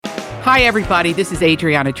Hi, everybody. This is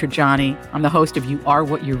Adriana Trajani. I'm the host of You Are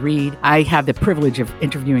What You Read. I have the privilege of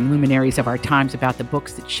interviewing luminaries of our times about the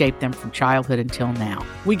books that shaped them from childhood until now.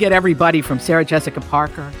 We get everybody from Sarah Jessica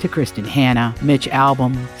Parker to Kristen Hanna, Mitch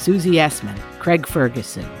Albom, Susie Essman, Craig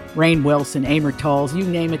Ferguson, Rainn Wilson, Amor Tolls, you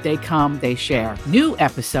name it, they come, they share. New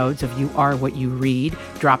episodes of You Are What You Read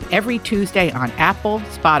drop every Tuesday on Apple,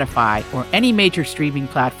 Spotify, or any major streaming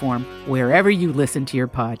platform wherever you listen to your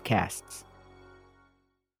podcasts.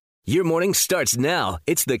 Your morning starts now.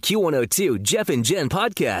 It's the Q102 Jeff and Jen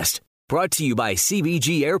podcast, brought to you by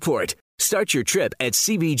CBG Airport. Start your trip at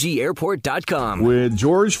CBGAirport.com. With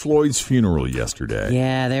George Floyd's funeral yesterday.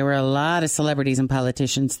 Yeah, there were a lot of celebrities and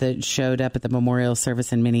politicians that showed up at the memorial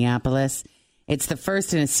service in Minneapolis. It's the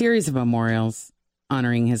first in a series of memorials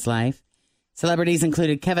honoring his life. Celebrities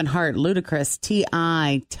included Kevin Hart, Ludacris,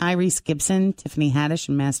 T.I., Tyrese Gibson, Tiffany Haddish,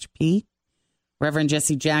 and Master P. Reverend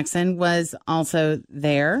Jesse Jackson was also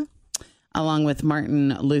there, along with Martin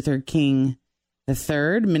Luther King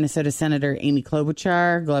III, Minnesota Senator Amy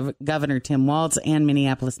Klobuchar, Governor Tim Walz, and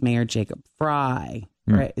Minneapolis Mayor Jacob Frey.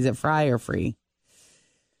 Right? Is it Frey or Free?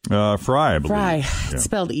 Frey, I believe. Frey. Yeah. It's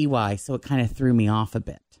spelled E-Y, so it kind of threw me off a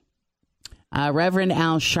bit. Reverend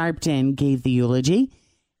Al Sharpton gave the eulogy,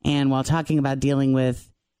 and while talking about dealing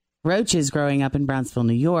with roaches growing up in Brownsville,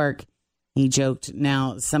 New York, he joked,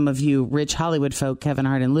 now, some of you rich Hollywood folk, Kevin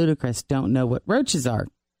Hart and Ludacris, don't know what roaches are.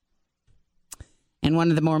 In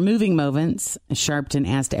one of the more moving moments, Sharpton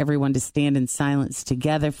asked everyone to stand in silence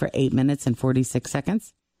together for 8 minutes and 46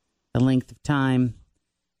 seconds, the length of time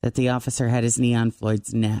that the officer had his knee on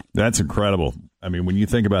Floyd's neck. That's incredible. I mean, when you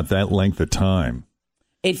think about that length of time.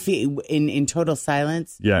 In total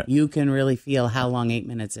silence, yeah, you can really feel how long 8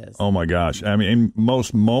 minutes is. Oh, my gosh. I mean,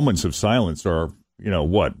 most moments of silence are,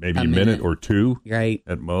 maybe a minute or two, right,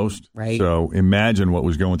 at most. Right. So imagine what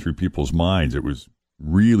was going through people's minds. It was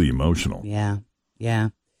really emotional. Yeah.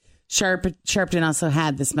 Sharpton also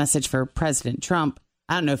had this message for President Trump.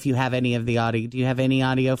 I don't know if you have any of the audio. Do you have any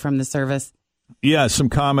audio from the service? Yeah, some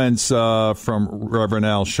comments from Reverend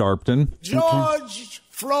Al Sharpton. George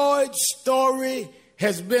Floyd's story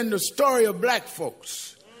has been the story of black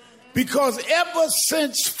folks, because ever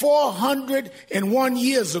since 401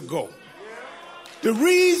 years ago, the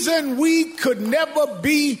reason we could never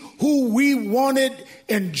be who we wanted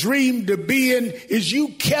and dreamed to be in is you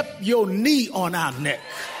kept your knee on our neck.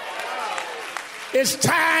 It's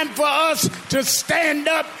time for us to stand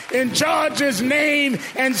up in George's name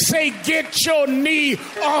and say, get your knee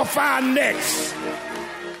off our necks.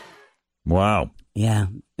 Wow. Yeah,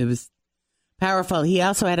 it was powerful. He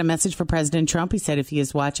also had a message for President Trump. He said if he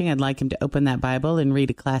is watching, I'd like him to open that Bible and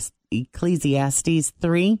read Ecclesiastes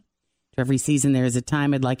 3. To every season, there is a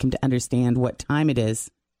time. I'd like him to understand what time it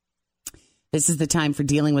is. This is the time for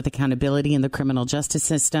dealing with accountability in the criminal justice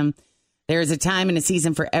system. There is a time and a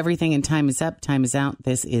season for everything, and time is up, time is out.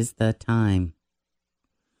 This is the time.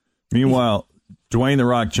 Meanwhile, Dwayne "The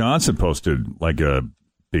Rock" Johnson posted like a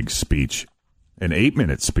big speech, an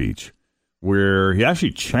 8-minute speech, where he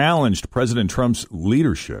actually challenged President Trump's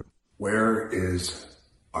leadership. Where is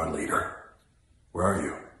our leader? Where are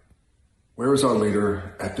you? Where is our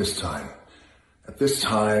leader at this time? At this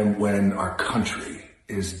time when our country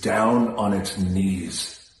is down on its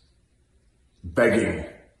knees, begging,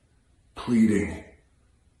 pleading,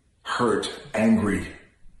 hurt, angry,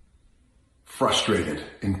 frustrated,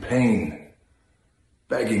 in pain,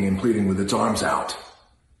 begging and pleading with its arms out,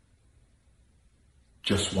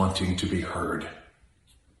 just wanting to be heard,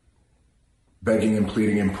 begging and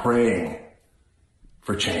pleading and praying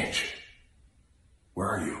for change. Where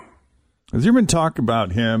are you? Has there been talk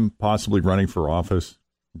about him possibly running for office,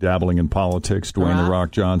 dabbling in politics, Dwayne "The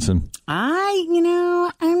Rock" Johnson?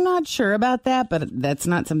 I'm not sure about that, but that's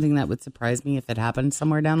not something that would surprise me if it happened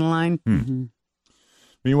somewhere down the line. Mm-hmm.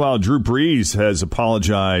 Meanwhile, Drew Brees has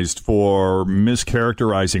apologized for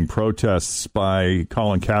mischaracterizing protests by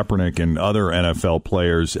Colin Kaepernick and other NFL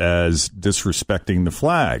players as disrespecting the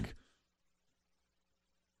flag.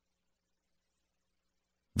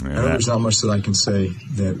 I know there's not much that I can say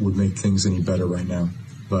that would make things any better right now,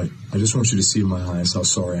 but I just want you to see in my eyes how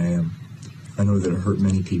sorry I am. I know that it hurt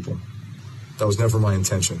many people. That was never my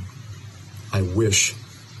intention. I wish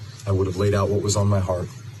I would have laid out what was on my heart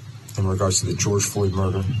in regards to the George Floyd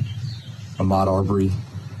murder, Ahmaud Arbery,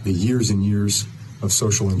 the years and years of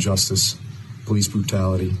social injustice, police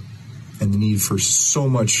brutality, and the need for so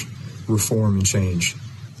much reform and change.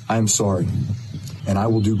 I am sorry, and I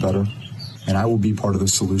will do better. And I will be part of the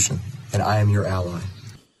solution, and I am your ally.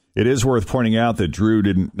 It is worth pointing out that Drew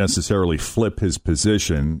didn't necessarily flip his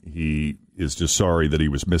position. He is just sorry that he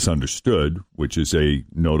was misunderstood, which is a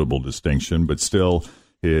notable distinction. But still,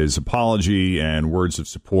 his apology and words of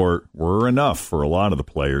support were enough for a lot of the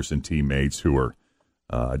players and teammates who were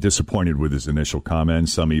disappointed with his initial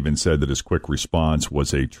comments. Some even said that his quick response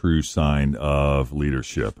was a true sign of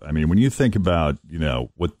leadership. I mean, when you think about,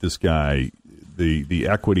 what this guy, the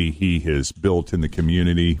equity he has built in the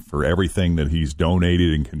community for everything that he's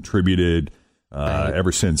donated and contributed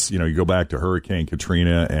ever since, you go back to Hurricane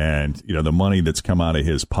Katrina and, the money that's come out of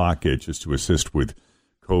his pocket just to assist with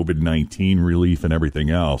COVID-19 relief and everything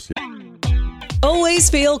else. Always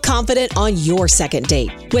feel confident on your second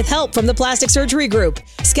date. With help from the Plastic Surgery Group.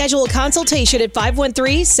 Schedule a consultation at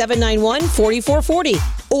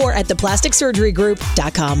 513-791-4440 or at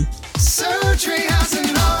theplasticsurgerygroup.com. Surgery has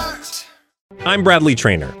an art. I'm Bradley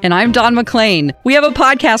Trainer. And I'm Don McClain. We have a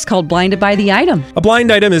podcast called Blinded by the Item. A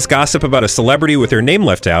blind item is gossip about a celebrity with their name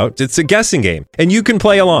left out. It's a guessing game, and you can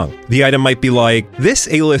play along. The item might be like, this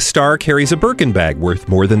A-list star carries a Birkin bag worth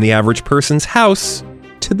more than the average person's house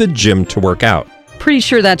to the gym to work out. Pretty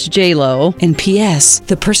sure that's J-Lo. And P.S.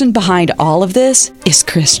 the person behind all of this is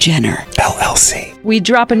Kris Jenner, LLC. We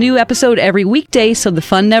drop a new episode every weekday so the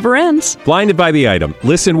fun never ends. Blinded by the Item.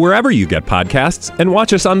 Listen wherever you get podcasts and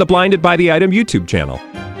watch us on the Blinded by the Item YouTube channel.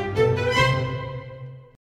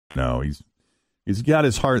 No, he's got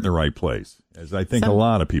his heart in the right place, as I think a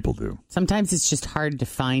lot of people do. Sometimes it's just hard to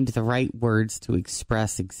find the right words to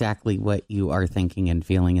express exactly what you are thinking and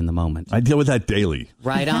feeling in the moment. I deal with that daily.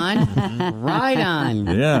 Right on. Right on.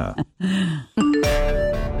 Yeah.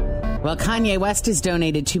 Well, Kanye West has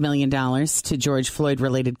donated $2 million to George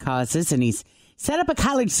Floyd-related causes, and he's set up a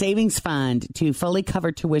college savings fund to fully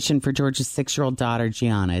cover tuition for George's 6-year-old daughter,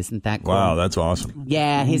 Gianna. Isn't that cool? Wow, that's awesome.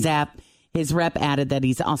 Yeah, his rep added that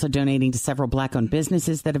he's also donating to several black-owned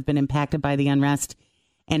businesses that have been impacted by the unrest.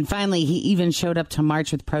 And finally, he even showed up to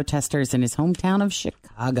march with protesters in his hometown of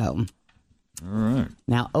Chicago. All right.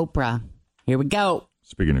 Now, Oprah, here we go.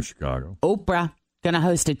 Speaking of Chicago. Oprah going to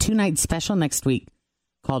host a 2-night special next week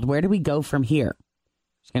called Where Do We Go From Here?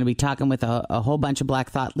 She's going to be talking with a whole bunch of Black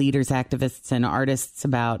thought leaders, activists, and artists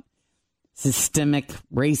about systemic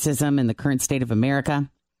racism in the current state of America.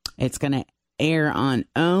 It's going to air on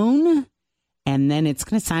OWN. And then it's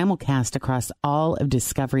going to simulcast across all of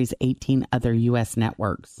Discovery's 18 other U.S.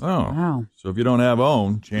 networks. Oh, wow. So if you don't have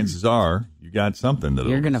OWN, chances are you got something that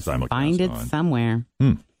you're going to find it somewhere.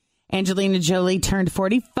 Angelina Jolie turned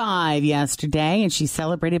 45 yesterday, and she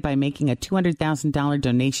celebrated by making a $200,000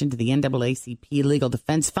 donation to the NAACP Legal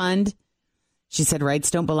Defense Fund. She said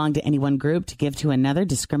rights don't belong to any one group. To give to another,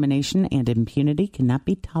 discrimination and impunity cannot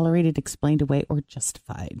be tolerated, explained away, or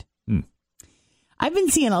justified. I've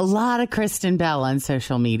been seeing a lot of Kristen Bell on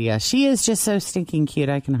social media. She is just so stinking cute.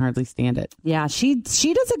 I can hardly stand it. Yeah, she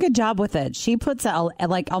does a good job with it. She puts out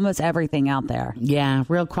like almost everything out there. Yeah,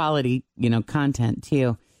 real quality, content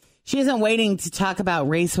too. She isn't waiting to talk about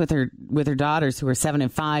race with her daughters who are 7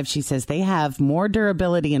 and 5. She says they have more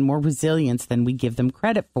durability and more resilience than we give them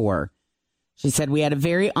credit for. She said, we had a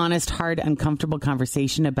very honest, hard, uncomfortable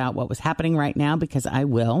conversation about what was happening right now because I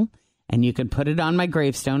will. And you can put it on my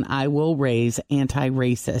gravestone. I will raise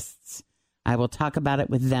anti-racists. I will talk about it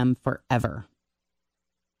with them forever.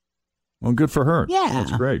 Well, good for her. Yeah.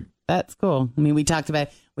 That's great. That's cool. I mean, we talked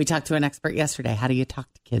to an expert yesterday. How do you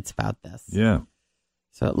talk to kids about this? Yeah.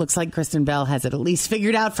 So it looks like Kristen Bell has it at least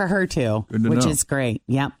figured out for her, too, which is great.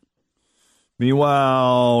 Yep.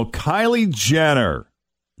 Meanwhile, Kylie Jenner.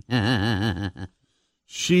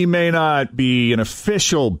 She may not be an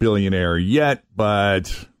official billionaire yet,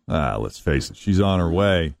 but... let's face it, she's on her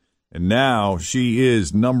way. And now she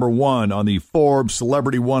is number 1 on the Forbes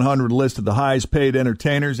Celebrity 100 list of the highest paid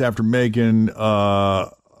entertainers after making an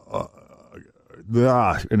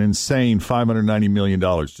insane $590 million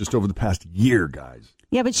just over the past year, guys.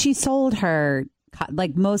 Yeah, but she sold her,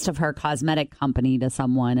 like most of her cosmetic company to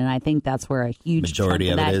someone, and I think that's where a huge majority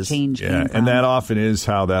chunk of that change came from. And that often is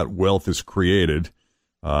how that wealth is created.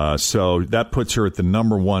 So that puts her at the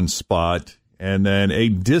number 1 spot. And then a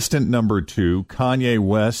distant number 2, Kanye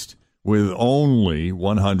West, with only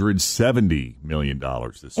 $170 million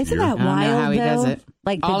this year. Isn't that wild, I don't know how he does it.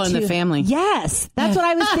 Like all in the family. Yes, that's what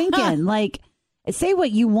I was thinking. Like, say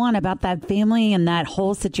what you want about that family and that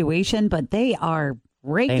whole situation, but they are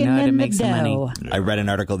raking in the dough. I read an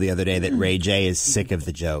article the other day that Ray J is sick of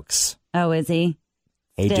the jokes. Oh, is he?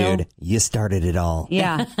 Hey, dude, you started it all.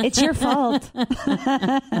 Yeah, it's your fault.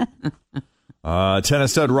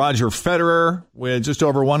 Tennis stud Roger Federer with just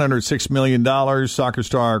over $106 million. Soccer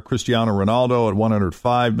star Cristiano Ronaldo at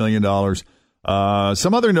 $105 million.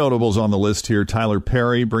 Some other notables on the list here. Tyler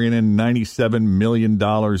Perry bringing in $97 million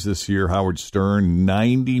this year. Howard Stern,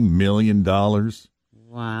 $90 million.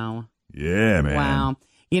 Wow. Yeah, man. Wow.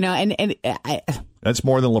 And That's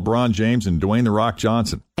more than LeBron James and Dwayne The Rock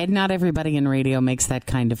Johnson. And not everybody in radio makes that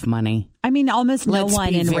kind of money. I mean, almost no Let's one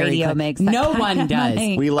be in very radio clear. makes that No kind one of does.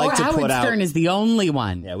 money. We like to Howard put out. Stern is the only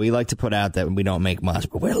one. Yeah, we like to put out that we don't make much,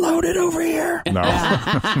 but we're loaded over here. No.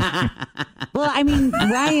 Well, I mean,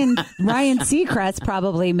 Ryan Seacrest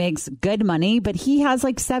probably makes good money, but he has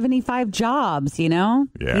like 75 jobs, you know?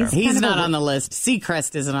 Yeah. He's not on the list.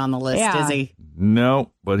 Seacrest isn't on the list, Yeah. is he?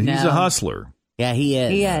 No, but he's No. a hustler. Yeah, he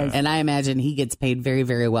is. He is. And I imagine he gets paid very,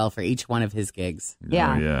 very well for each one of his gigs.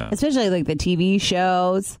 Yeah. yeah. Especially like the TV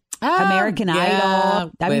shows, Oh, American yeah,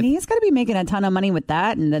 Idol. I mean, with he's got to be making a ton of money with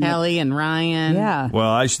that. And then Kelly and Ryan. Yeah. Well,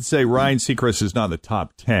 I should say Ryan Seacrest is not in the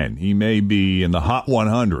top 10. He may be in the Hot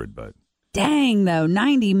 100, but Dang, though,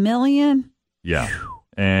 90 million? yeah.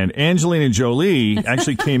 And Angelina Jolie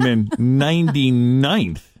actually came in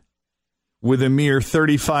 99th with a mere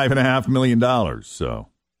 $35.5 million. So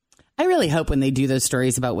I really hope when they do those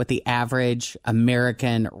stories about what the average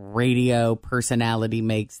American radio personality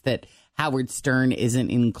makes that Howard Stern isn't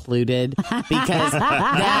included because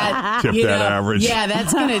that Tip you that know, average. Yeah,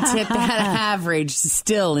 that's going to tip that average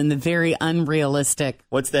still in the very unrealistic.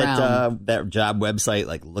 What's realm. that job website,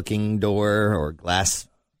 like Looking Door or Glass?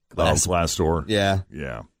 Glassdoor. Yeah.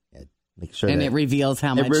 Yeah. Make sure And that it reveals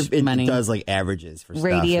how much it money. does like averages for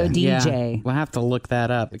Radio stuff. DJ. Yeah, we'll have to look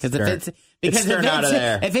that up because if Stern out of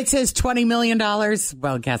there. if it says $20 million,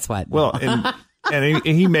 well, guess what? Well, and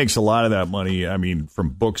he makes a lot of that money, I mean, from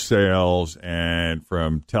book sales and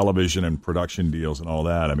from television and production deals and all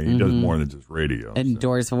that. I mean, he does more than just radio.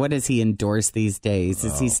 What does he endorse these days?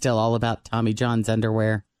 Is he still all about Tommy John's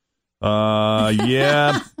underwear?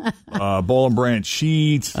 Yeah. Boll and Branch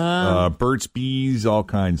sheets, Burt's Bees, all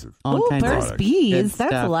kinds of Oh, Burt's products. Bees. Good That's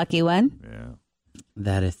stuff. a lucky one. Yeah.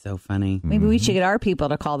 That is so funny. Maybe we should get our people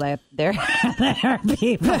to call their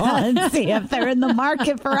people and see if they're in the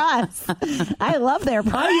market for us. I love their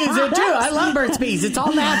products. I use it too. I love Burt's Bees. It's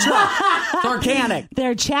all natural. It's organic.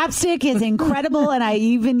 Their chapstick is incredible, and I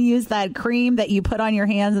even use that cream that you put on your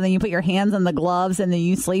hands, and then you put your hands in the gloves, and then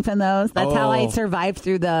you sleep in those. That's how I survived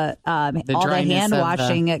through all the dryness hand of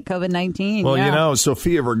washing at COVID-19. Well, yeah. you know,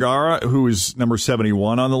 Sofia Vergara, who is number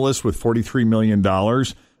 71 on the list with $43 million.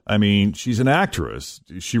 I mean, she's an actress.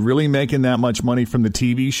 Is she really making that much money from the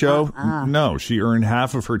TV show? No, she earned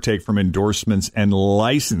half of her take from endorsements and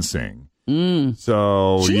licensing.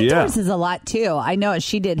 So, She yeah. endorses a lot, too. I know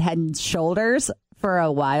she did Head and Shoulders for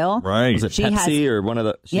a while. Right. Was it She Pepsi has- or one of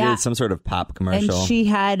the? She Yeah. did some sort of pop commercial. And she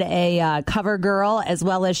had a cover girl, as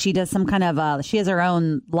well as she does some kind of she has her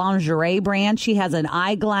own lingerie brand. She has an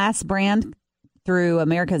eyeglass brand through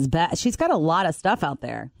America's Best. She's got a lot of stuff out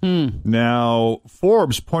there. Now,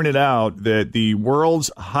 Forbes pointed out that the world's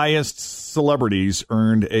highest celebrities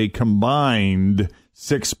earned a combined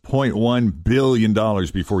 $6.1 billion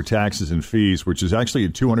before taxes and fees, which is actually a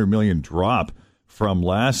 $200 million drop from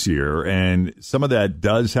last year. And some of that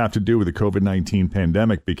does have to do with the COVID-19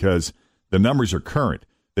 pandemic because the numbers are current.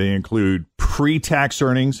 They include pre-tax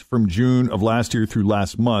earnings from June of last year through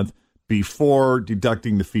last month, before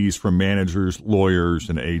deducting the fees from managers, lawyers,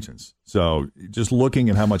 and agents. So just looking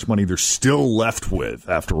at how much money they're still left with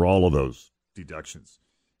after all of those deductions.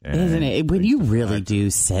 And Isn't it? When you really do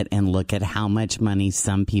sit and look at how much money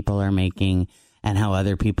some people are making and how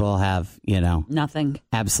other people have, Nothing.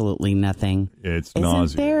 absolutely nothing. It's Isn't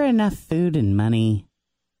nauseating. there enough food and money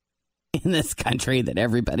in this country that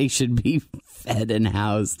everybody should be fed and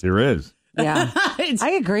housed? There is. Yeah. It's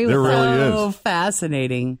I agree with There that. really so is.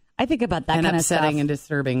 fascinating I think about that and kind of upsetting stuff. and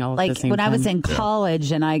disturbing all at Like the same when I was time. in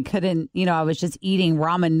college and I couldn't, I was just eating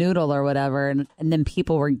ramen noodle or whatever. And then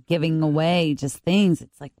people were giving away just things.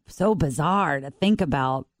 It's like so bizarre to think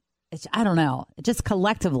about. I don't know. Just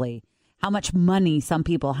collectively, how much money some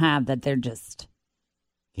people have that they're just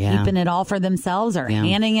keeping it all for themselves or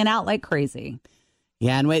handing it out like crazy.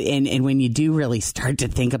 Yeah, and when you do really start to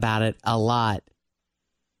think about it a lot,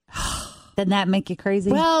 Doesn't that make you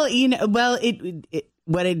crazy? well, it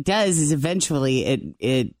what it does is eventually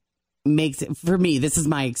it makes it, for me, this is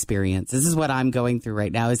my experience. This is what I'm going through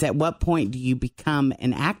right now, is at what point do you become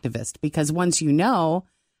an activist? Because once you know,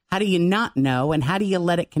 how do you not know, and how do you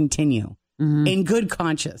let it continue in good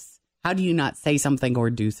conscience? How do you not say something or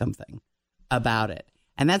do something about it?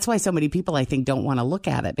 And that's why so many people, I think, don't want to look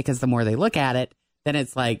at it, because the more they look at it, then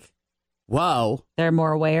it's like, whoa, they're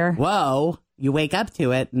more aware. whoa, you wake up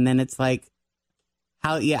to it, and then it's like,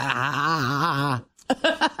 how, What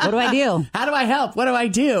do I do? how do I help? What do I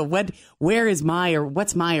do? What's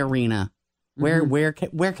my arena? Where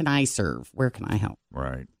can I serve? Where can I help?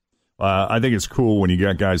 Right. I think it's cool when you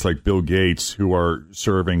got guys like Bill Gates who are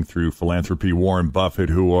serving through philanthropy, Warren Buffett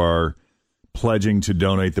who are pledging to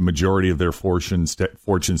donate the majority of their fortunes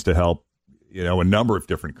to help, a number of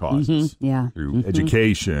different causes. Yeah. Through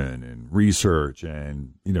education and research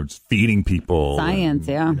and, just feeding people. Science,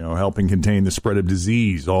 and, helping contain the spread of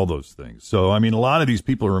disease, all those things. So, I mean, a lot of these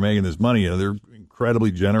people who are making this money, they're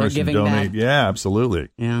incredibly generous and donate. Back. Yeah, absolutely.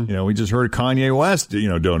 Yeah. We just heard Kanye West,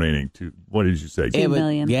 donating to, what did you say? $2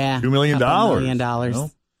 million. Yeah. $2 million. $2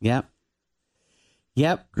 million.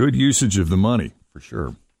 Yep. Good usage of the money, for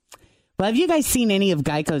sure. Well, have you guys seen any of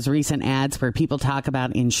Geico's recent ads where people talk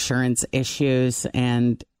about insurance issues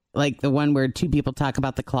and like the one where two people talk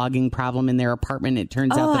about the clogging problem in their apartment? It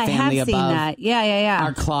turns out the family I have seen above that. Yeah.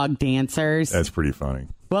 are clogged dancers. That's pretty funny.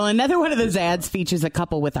 Well, another one of those ads features a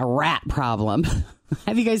couple with a rat problem.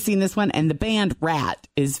 Have you guys seen this one? And the band Rat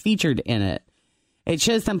is featured in it. It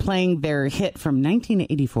shows them playing their hit from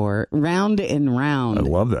 1984, Round and Round. I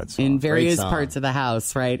love that song. In various parts of the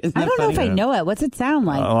house, right? I don't know if I know it. What's it sound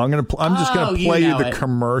like? I'm just going to play you the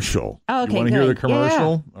commercial. Oh, okay, you want to hear the good.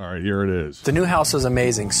 commercial? Yeah. All right, here it is. The new house is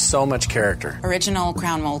amazing. So much character. Original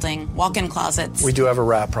crown molding, walk-in closets. We do have a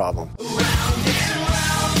rat problem.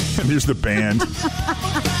 And here's the band. At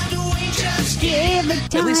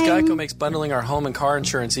least Geico makes bundling our home and car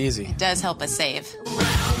insurance easy. It does help us save.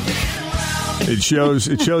 It shows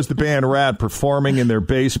the band Rat performing in their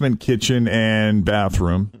basement, kitchen, and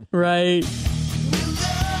bathroom. Right.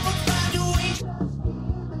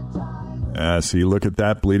 See, look at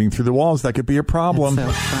that bleeding through the walls. That could be a problem.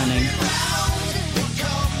 That's so funny.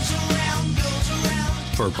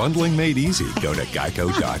 For bundling made easy, go to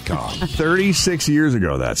geico.com. 36 years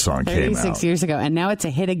ago, that song came out. 36 years ago, and now it's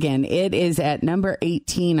a hit again. It is at number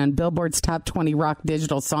 18 on Billboard's Top 20 Rock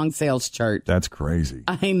Digital Song Sales chart. That's crazy.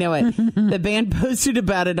 I know it. The band posted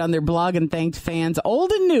about it on their blog and thanked fans,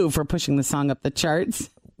 old and new, for pushing the song up the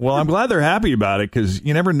charts. Well, I'm glad they're happy about it because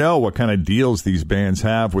you never know what kind of deals these bands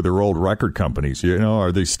have with their old record companies.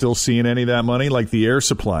 Are they still seeing any of that money? Like the Air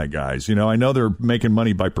Supply guys. I know they're making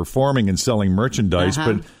money by performing and selling merchandise,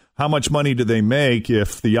 but how much money do they make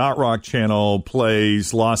if the Yacht Rock channel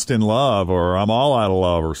plays Lost in Love or I'm All Out of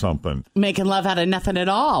Love or something? Making love out of nothing at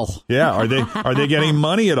all. Yeah, are they getting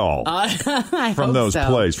money at all from those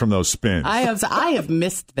plays, from those spins? I have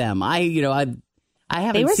missed them. I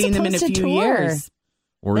haven't seen them in a few years.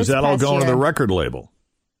 Or is that all going to the record label?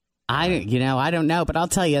 I don't know, but I'll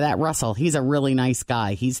tell you that Russell, he's a really nice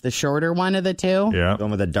guy. He's the shorter one of the two. Yeah. The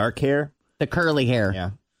one with the dark hair? The curly hair.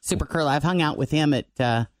 Yeah. Super curly. I've hung out with him at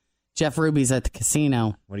Jeff Ruby's at the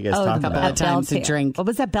casino. What are you guys talking about? A couple of times to drink. What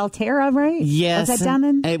was that, Belterra, right? Yes. Was that down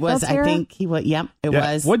in It was, Belterra? I think he was. Yep, it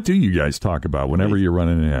was. What do you guys talk about whenever you're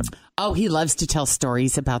running in? Oh, he loves to tell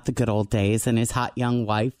stories about the good old days, and his hot young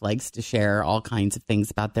wife likes to share all kinds of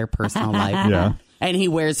things about their personal life. Yeah. And he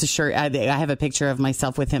wears a shirt. I have a picture of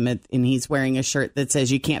myself with him, and he's wearing a shirt that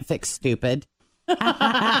says, "You can't fix stupid."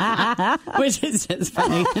 Which is just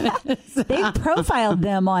funny. They profiled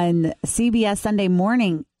them on CBS Sunday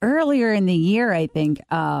Morning earlier in the year, I think.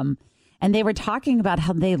 And they were talking about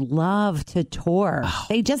how they love to tour. Oh,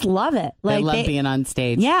 they just love it. They love being on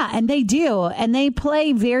stage. Yeah, and they do. And they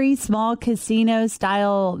play very small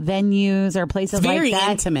casino-style venues or places like that. Very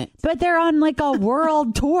intimate. But they're on like a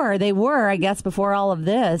world tour. They were, I guess, before all of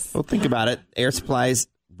this. Well, think about it. Air Supply's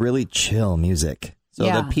really chill music. So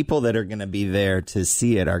the people that are going to be there to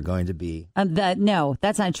see it are going to be... No,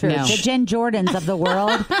 that's not true. No. The Jen Jordans of the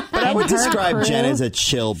world. But I would describe Jen as a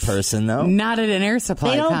chill person, though. Not at an Air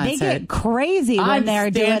Supply concert. They get crazy when they're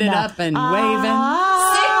doing that. I'm standing up and waving.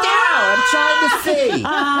 Sit down. I'm trying to see.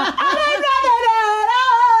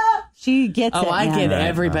 She gets it. Oh, I now. get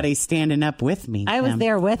everybody standing up with me. I was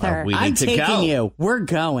there with her. I'm taking you. We're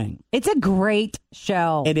going. It's a great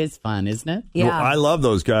show. It is fun, isn't it? Yeah. Well, I love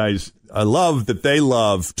those guys. I love that they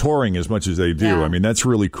love touring as much as they do. Yeah. I mean, that's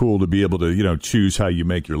really cool to be able to, choose how you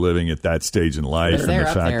make your living at that stage in life, and the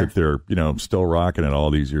fact that they're, still rocking it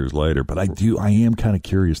all these years later. But I am kind of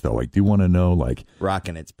curious though. I do want to know, like,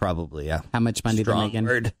 rocking it's probably how much money they're making.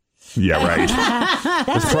 Word. Yeah, right.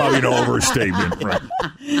 That's probably an overstatement. Right.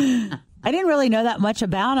 I didn't really know that much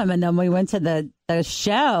about them, and then we went to the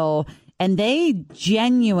show, and they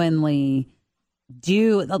genuinely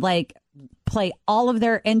do play all of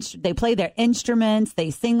they play their instruments,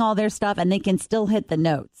 they sing all their stuff, and they can still hit the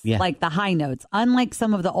notes, like the high notes, unlike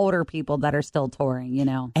some of the older people that are still touring,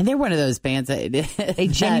 And they're one of those bands that they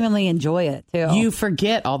genuinely enjoy it too. You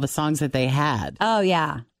forget all the songs that they had. Oh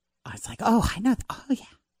yeah. It's like, oh, I know. Oh yeah.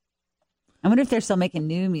 I wonder if they're still making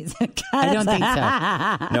new music. I don't think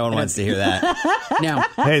so. No one wants to hear that. No.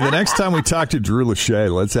 Hey, the next time we talk to Drew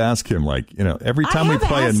Lachey, let's ask him, every time we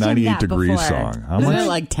play a 98 Degrees song, how much? Isn't it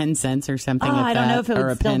like 10 cents or something? I don't know if it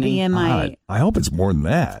would still be in my... I hope it's more than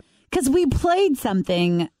that. Because we played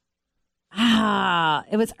something.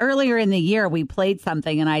 It was earlier in the year. We played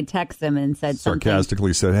something, and I texted him and said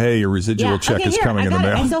sarcastically said, "Hey, your residual check is coming in the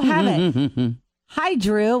mail." I still have it. Hi,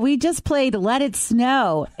 Drew. We just played Let It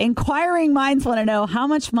Snow. Inquiring minds want to know, how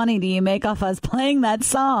much money do you make off us playing that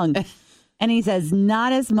song? And he says,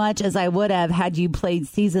 not as much as I would have had you played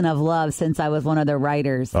Season of Love, since I was one of the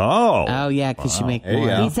writers. Oh, yeah, because you make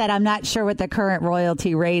more. He said, I'm not sure what the current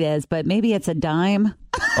royalty rate is, but maybe it's a dime.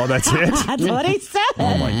 Oh, that's it? That's what he said.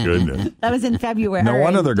 Oh, my goodness. That was in February. No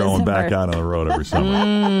wonder they're going back out on the road every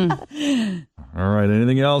summer. All right.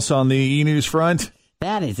 Anything else on the e-news front?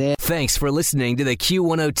 That is it. Thanks for listening to the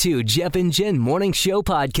Q102 Jeff and Jen Morning Show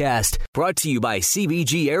podcast, brought to you by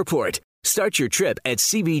CBG Airport. Start your trip at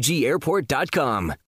CBGAirport.com.